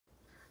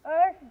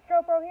it's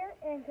GoPro here,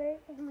 and today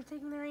we're going to be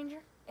taking the Ranger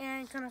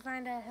and kind of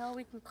find a hill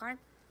we can climb.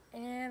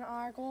 And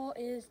our goal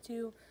is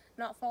to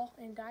not fall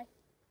and die.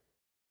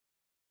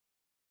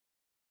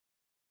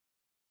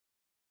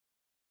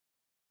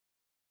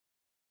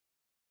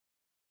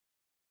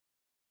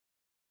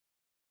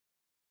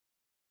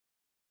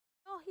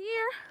 Well,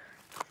 here,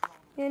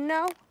 and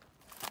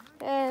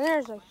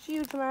there's a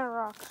huge amount of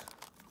rocks.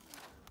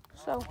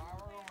 So,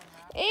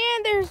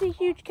 and there's a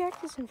huge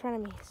cactus in front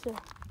of me. So,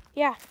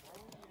 yeah,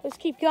 let's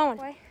keep going.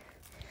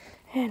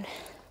 And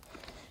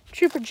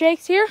Trooper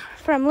Jake's here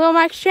from Lil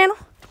Mike's channel.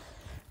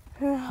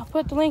 I'll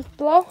put the link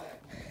below.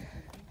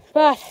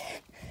 But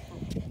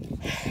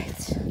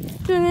it's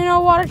doing the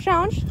no water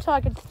challenge until I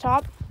get to the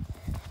top.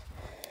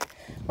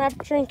 I'm gonna have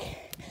to drink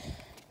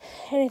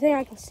anything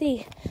I can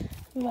see,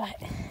 but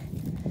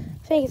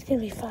I think it's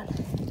gonna be fun.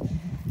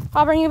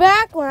 I'll bring you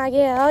back when I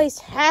get at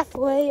least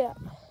halfway up.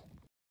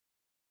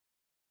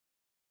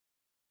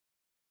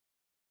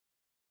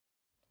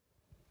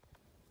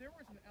 There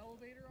was an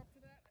elevator up to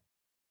that?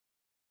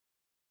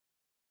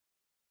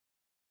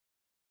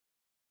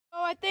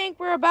 Oh, I think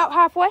we're about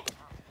halfway.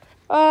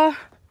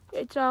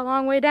 It's a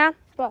long way down,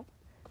 but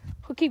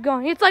we'll keep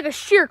going. It's like a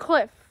sheer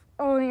cliff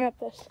going up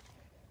this.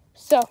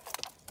 So,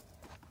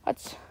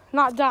 let's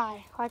not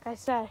die, like I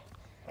said.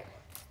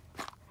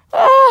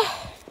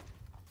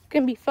 It's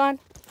gonna be fun.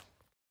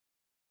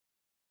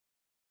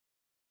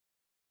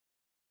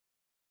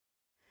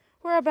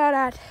 We're about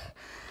at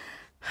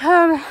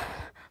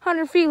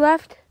 100 feet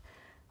left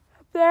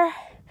up there.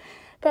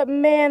 But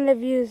man, the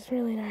view is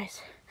really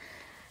nice.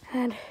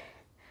 And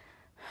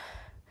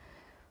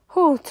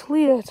oh,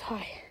 Toledo's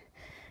high.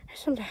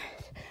 Sometimes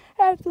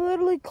I have to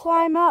literally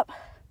climb up.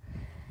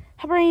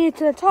 I bring you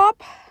to the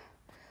top.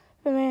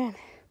 But man,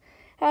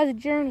 that was a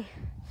journey.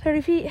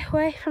 30 feet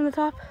away from the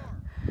top.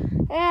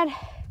 And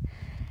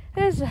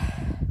there's a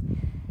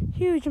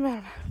huge amount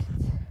of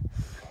mountains.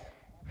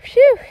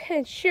 Phew,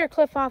 and sheer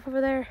cliff off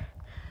over there.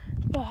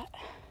 But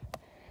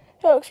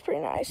that looks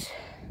pretty nice.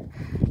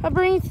 I'll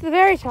bring you to the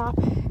very top.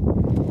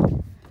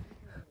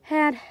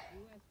 And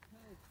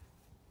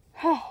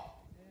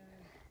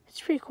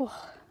it's pretty cool.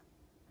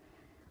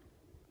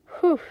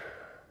 Whew.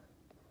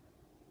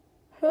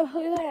 Oh,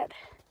 look at that.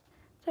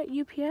 Is that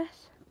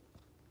UPS?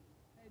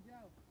 Hey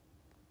Joe,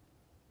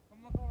 come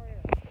look over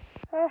here.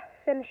 Oh,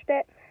 finished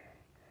it.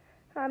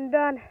 I'm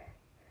done.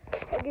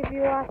 I'll give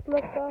you a last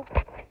look though.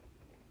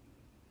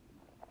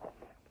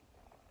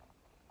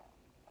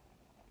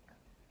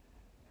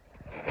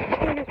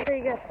 It's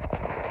pretty good.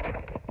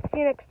 See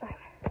you next time.